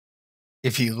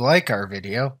If you like our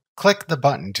video, click the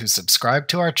button to subscribe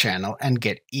to our channel and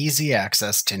get easy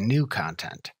access to new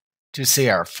content. To see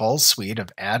our full suite of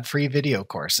ad-free video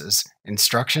courses,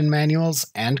 instruction manuals,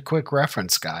 and quick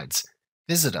reference guides,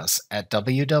 visit us at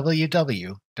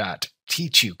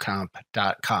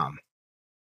www.teachucomp.com.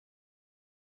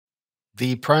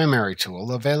 The primary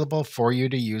tool available for you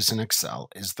to use in Excel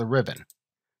is the ribbon.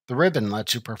 The ribbon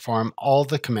lets you perform all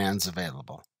the commands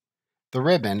available. The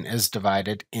ribbon is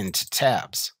divided into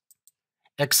tabs.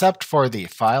 Except for the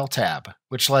File tab,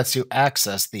 which lets you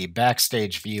access the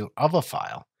backstage view of a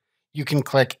file, you can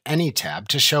click any tab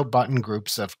to show button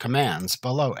groups of commands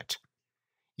below it.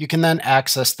 You can then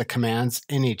access the commands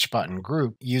in each button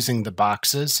group using the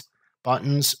boxes,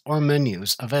 buttons, or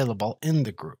menus available in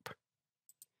the group.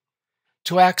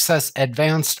 To access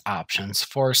advanced options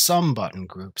for some button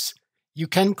groups, you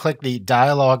can click the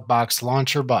dialog box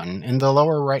launcher button in the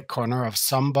lower right corner of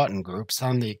some button groups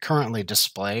on the currently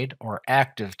displayed or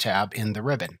active tab in the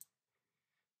ribbon.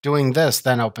 Doing this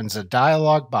then opens a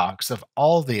dialog box of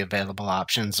all the available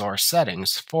options or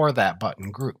settings for that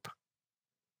button group.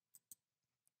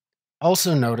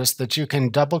 Also notice that you can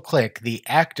double-click the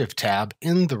active tab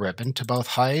in the ribbon to both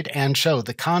hide and show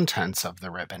the contents of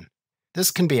the ribbon. This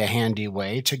can be a handy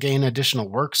way to gain additional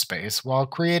workspace while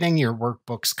creating your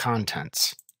workbook's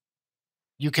contents.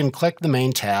 You can click the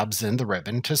main tabs in the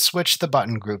ribbon to switch the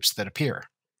button groups that appear.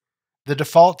 The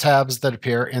default tabs that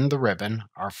appear in the ribbon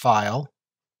are File,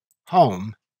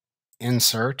 Home,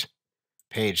 Insert,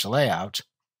 Page Layout,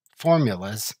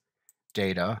 Formulas,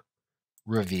 Data,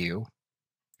 Review,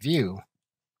 View,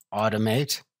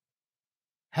 Automate,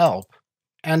 Help,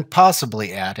 and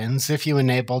possibly add-ins if you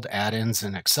enabled add-ins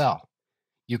in Excel.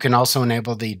 You can also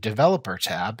enable the Developer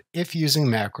tab if using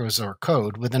macros or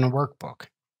code within a workbook.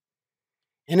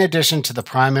 In addition to the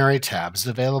primary tabs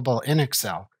available in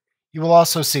Excel, you will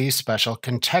also see special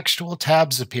contextual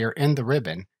tabs appear in the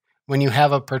ribbon when you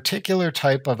have a particular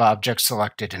type of object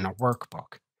selected in a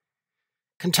workbook.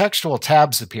 Contextual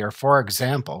tabs appear, for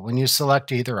example, when you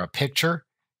select either a picture,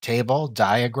 table,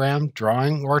 diagram,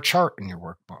 drawing, or chart in your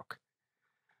workbook.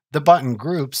 The button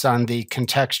groups on the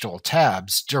contextual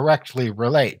tabs directly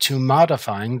relate to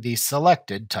modifying the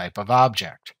selected type of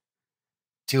object.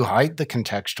 To hide the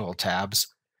contextual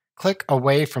tabs, click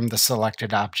away from the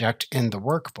selected object in the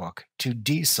workbook to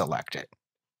deselect it.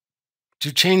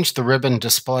 To change the ribbon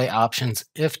display options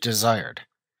if desired,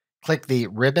 click the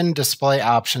Ribbon Display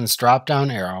Options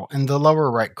drop-down arrow in the lower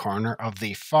right corner of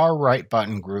the far right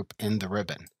button group in the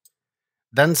ribbon.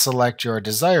 Then select your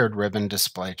desired ribbon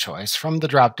display choice from the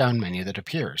drop-down menu that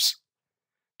appears.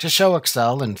 To show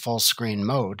Excel in full screen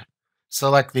mode,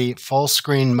 select the Full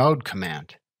Screen Mode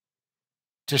command.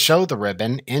 To show the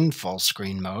ribbon in full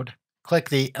screen mode, click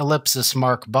the ellipsis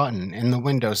mark button in the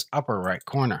window's upper right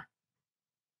corner.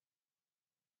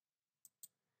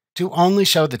 To only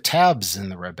show the tabs in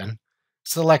the ribbon,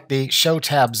 select the Show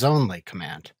Tabs Only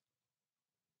command.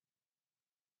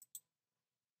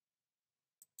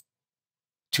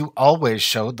 To always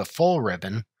show the full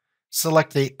ribbon,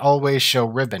 select the Always Show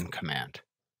Ribbon command.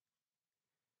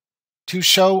 To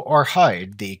show or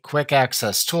hide the Quick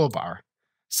Access toolbar,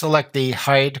 select the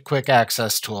Hide Quick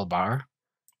Access toolbar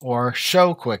or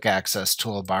Show Quick Access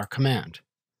toolbar command.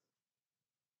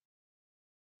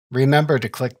 Remember to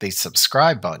click the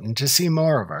subscribe button to see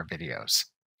more of our videos.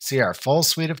 See our full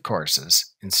suite of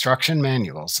courses, instruction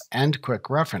manuals, and quick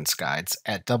reference guides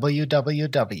at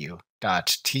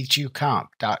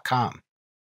www.teachucomp.com.